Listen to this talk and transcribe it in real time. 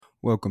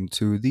Welcome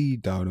to the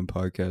Dowden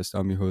Podcast.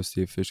 I'm your host,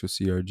 the official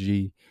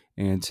CRG,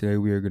 and today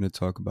we are going to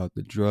talk about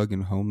the drug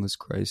and homeless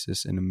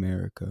crisis in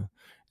America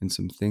and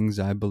some things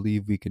I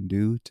believe we can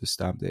do to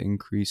stop the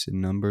increase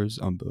in numbers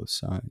on both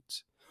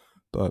sides.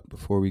 But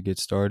before we get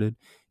started,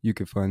 you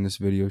can find this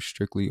video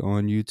strictly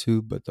on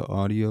YouTube, but the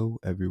audio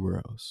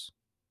everywhere else.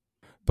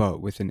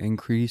 But with an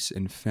increase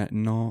in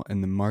fentanyl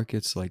in the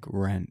markets like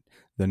rent,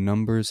 the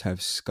numbers have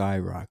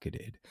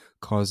skyrocketed,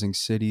 causing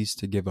cities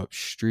to give up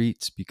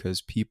streets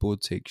because people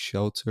take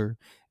shelter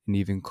and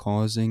even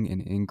causing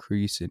an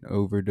increase in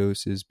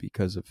overdoses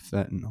because of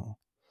fentanyl.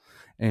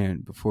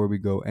 And before we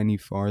go any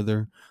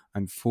farther,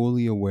 I'm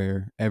fully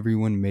aware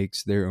everyone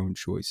makes their own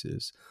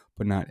choices,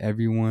 but not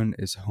everyone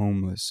is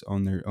homeless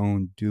on their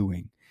own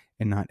doing,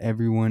 and not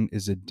everyone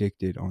is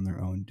addicted on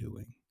their own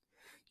doing.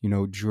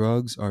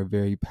 Drugs are a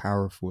very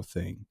powerful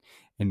thing,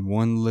 and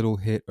one little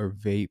hit or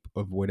vape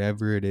of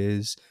whatever it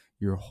is,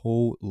 your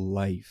whole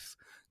life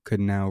could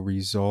now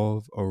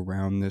resolve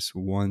around this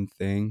one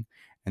thing,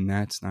 and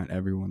that's not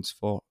everyone's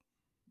fault.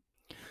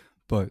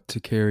 But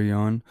to carry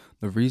on,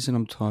 the reason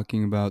I'm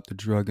talking about the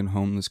drug and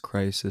homeless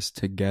crisis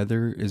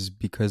together is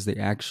because they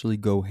actually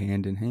go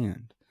hand in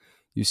hand.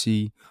 You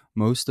see,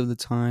 most of the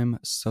time,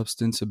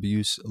 substance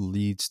abuse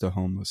leads to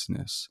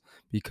homelessness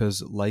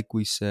because, like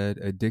we said,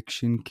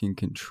 addiction can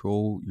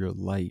control your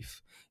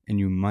life and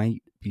you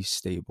might be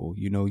stable.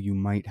 You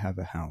might have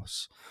a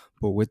house.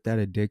 But with that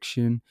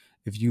addiction,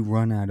 if you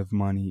run out of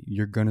money,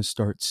 you're going to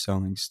start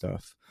selling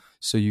stuff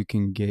so you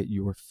can get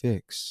your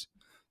fix.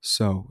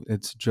 So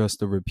it's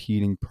just a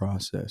repeating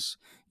process.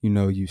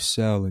 You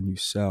sell and you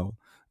sell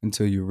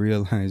until you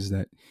realize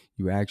that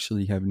you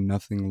actually have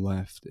nothing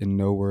left and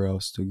nowhere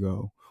else to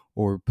go,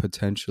 or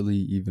potentially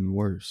even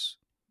worse.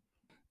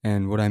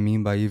 And what I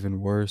mean by even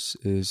worse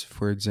is,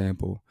 for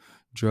example,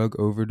 drug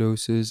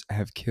overdoses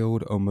have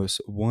killed almost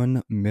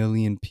 1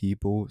 million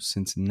people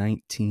since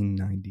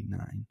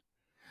 1999.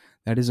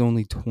 That is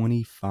only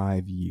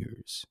 25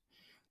 years.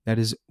 That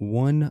is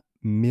 1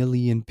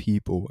 million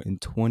people in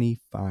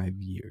 25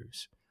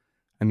 years.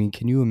 I mean,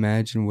 can you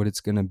imagine what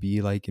it's going to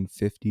be like in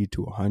 50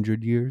 to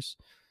 100 years?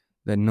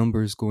 That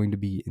number is going to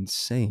be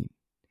insane.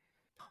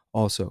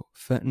 Also,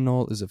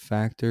 fentanyl is a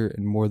factor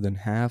in more than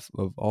half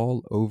of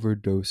all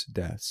overdose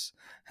deaths.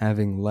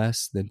 Having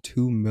less than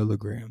 2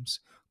 milligrams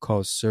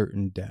cause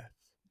certain death.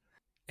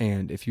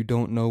 And if you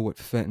don't know what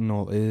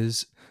fentanyl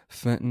is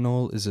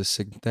a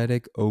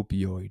synthetic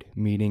opioid,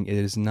 meaning it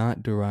is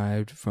not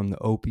derived from the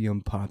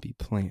opium poppy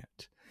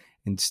plant.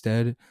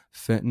 Instead,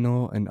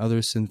 fentanyl and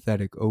other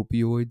synthetic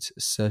opioids,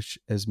 such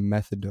as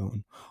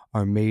methadone,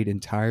 are made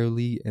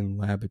entirely in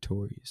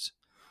laboratories.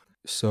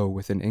 So,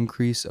 with an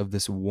increase of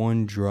this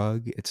one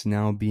drug, it's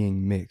now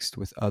being mixed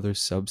with other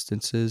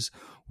substances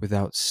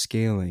without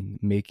scaling,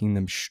 making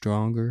them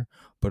stronger,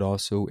 but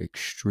also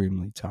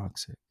extremely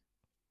toxic.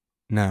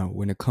 Now,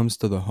 when it comes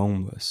to the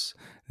homeless,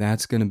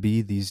 that's going to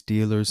be these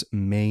dealers'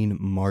 main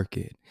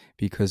market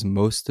because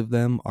most of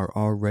them are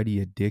already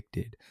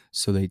addicted.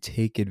 So they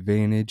take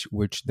advantage,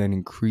 which then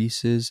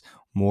increases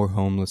more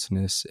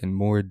homelessness and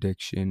more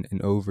addiction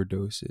and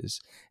overdoses.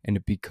 And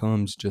it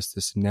becomes just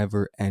this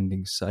never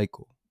ending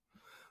cycle.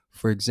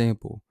 For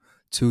example,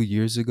 2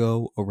 years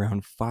ago,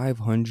 around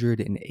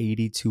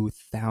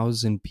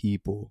 582,000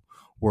 people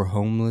were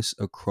homeless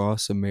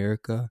across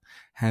America,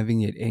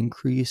 having it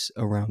increase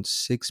around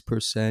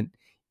 6%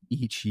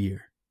 each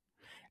year.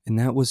 And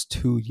that was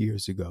 2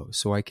 years ago,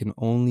 so I can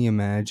only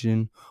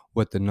imagine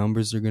what the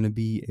numbers are going to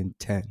be in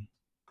 10.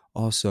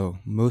 Also,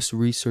 most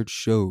research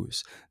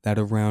shows that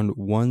around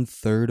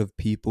 1/3 of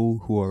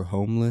people who are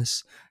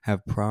homeless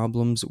have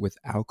problems with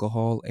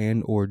alcohol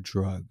and or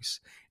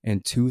drugs,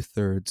 and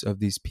 2/3 of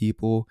these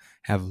people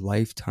have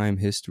lifetime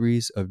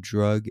histories of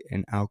drug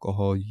and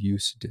alcohol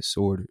use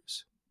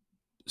disorders.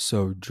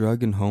 So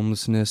drug and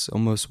homelessness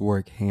almost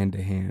work hand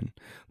to hand,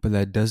 but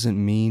that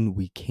doesn't mean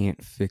we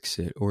can't fix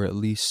it or at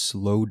least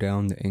slow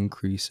down the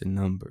increase in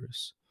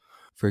numbers.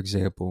 For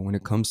example, when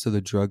it comes to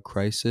the drug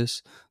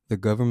crisis, the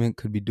government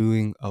could be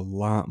doing a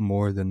lot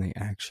more than they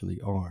actually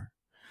are.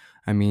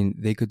 I mean,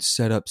 they could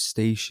set up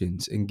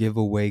stations and give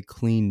away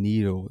clean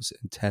needles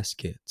and test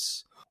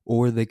kits.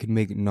 Or they could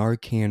make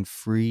Narcan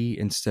free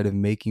instead of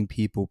making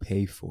people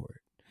pay for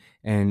it.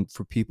 And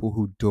for people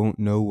who don't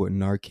know what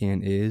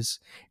Narcan is,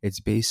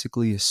 it's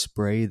basically a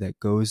spray that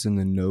goes in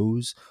the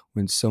nose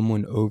when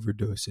someone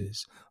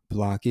overdoses,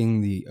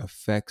 blocking the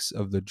effects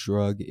of the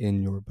drug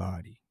in your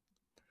body.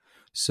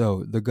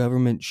 So the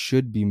government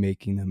should be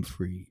making them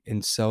free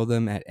and sell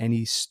them at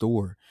any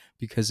store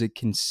because it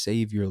can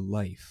save your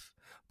life,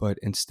 but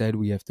instead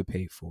we have to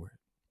pay for it.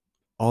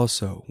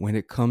 Also, when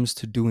it comes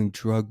to doing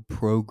drug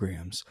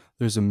programs,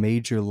 there's a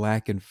major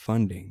lack in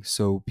funding,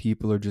 so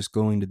people are just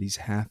going to these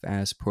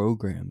half-ass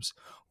programs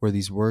where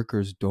these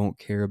workers don't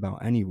care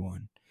about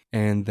anyone.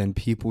 And then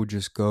people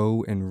just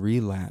go and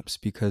relapse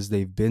because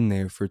they've been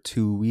there for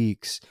 2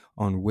 weeks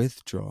on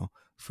withdrawal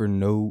for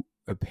no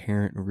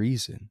apparent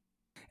reason.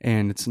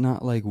 And it's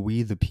not like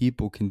we, the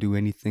people, can do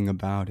anything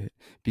about it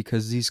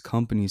because these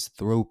companies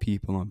throw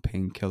people on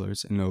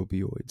painkillers and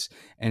opioids,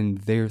 and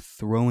they're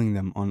throwing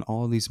them on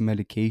all these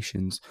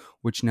medications,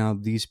 which now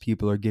these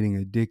people are getting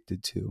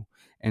addicted to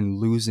and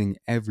losing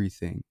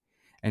everything.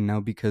 And now,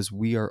 because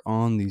we are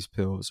on these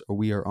pills or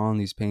we are on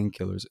these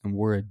painkillers and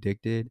we're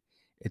addicted,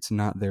 it's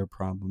not their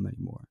problem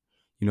anymore.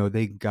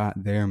 They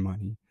got their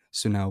money.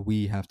 So now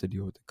we have to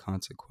deal with the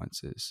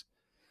consequences.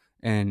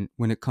 And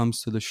when it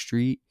comes to the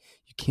street,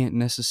 you can't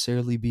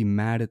necessarily be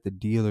mad at the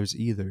dealers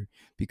either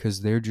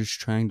because they're just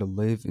trying to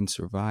live and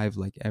survive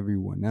like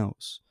everyone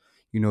else.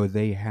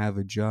 They have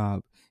a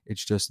job,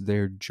 it's just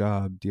their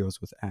job deals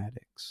with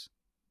addicts.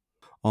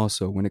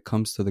 Also, when it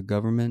comes to the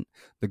government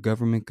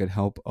could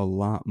help a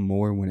lot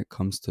more when it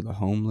comes to the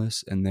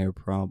homeless and their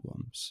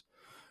problems.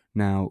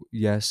 Now,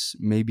 yes,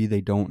 maybe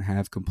they don't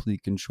have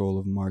complete control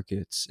of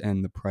markets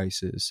and the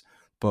prices,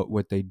 but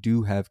what they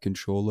do have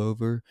control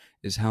over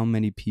is how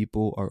many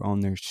people are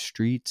on their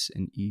streets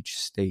in each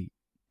state.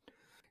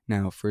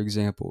 Now, for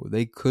example,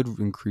 they could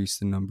increase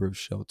the number of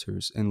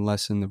shelters and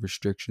lessen the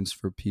restrictions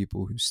for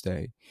people who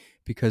stay,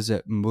 because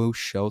at most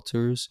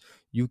shelters,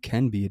 you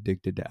can be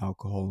addicted to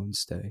alcohol and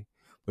stay.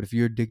 But if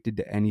you're addicted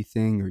to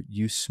anything or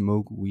you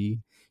smoke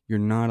weed, you're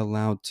not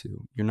allowed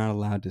to. You're not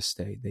allowed to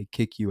stay. They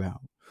kick you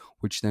out,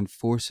 which then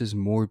forces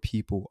more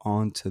people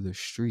onto the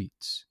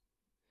streets.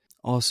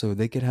 Also,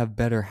 they could have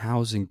better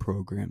housing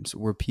programs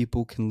where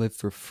people can live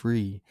for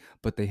free,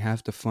 but they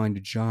have to find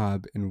a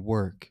job and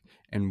work.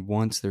 And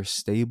once they're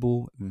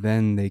stable,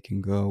 then they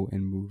can go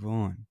and move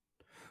on.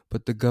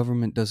 But the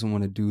government doesn't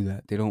want to do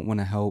that. They don't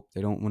want to help.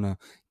 They don't want to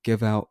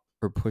give out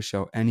or push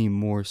out any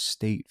more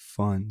state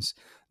funds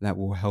that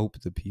will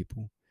help the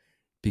people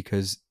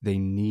because they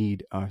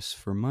need us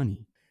for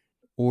money.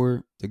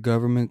 Or the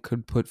government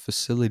could put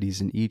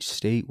facilities in each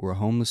state where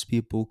homeless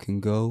people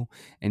can go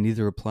and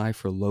either apply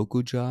for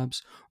local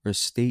jobs or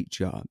state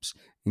jobs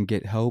and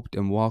get helped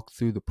and walk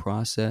through the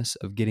process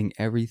of getting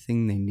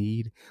everything they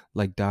need,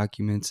 like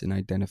documents and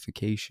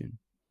identification.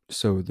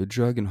 So, the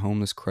drug and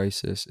homeless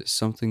crisis is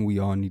something we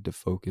all need to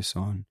focus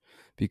on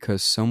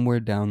because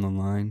somewhere down the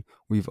line,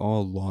 we've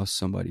all lost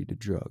somebody to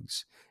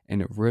drugs,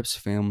 and it rips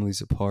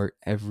families apart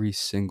every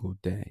single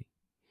day.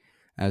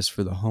 As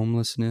for the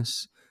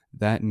homelessness,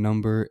 that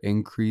number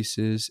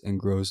increases and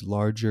grows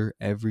larger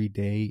every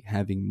day,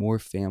 having more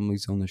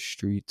families on the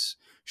streets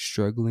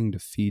struggling to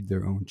feed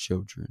their own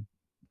children.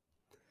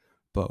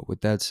 But with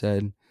that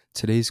said,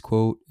 today's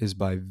quote is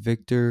by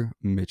Victor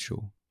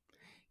Mitchell.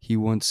 He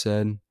once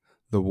said,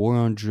 "The war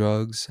on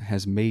drugs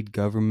has made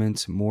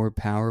governments more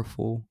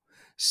powerful,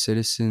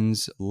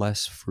 citizens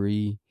less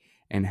free,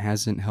 and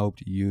hasn't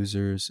helped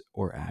users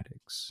or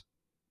addicts."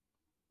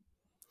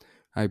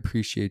 I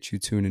appreciate you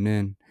tuning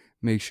in.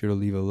 Make sure to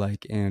leave a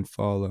like and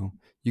follow.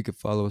 You can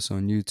follow us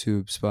on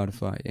YouTube,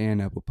 Spotify,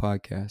 and Apple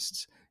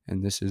Podcasts.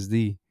 And this is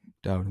the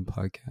Dowden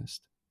Podcast.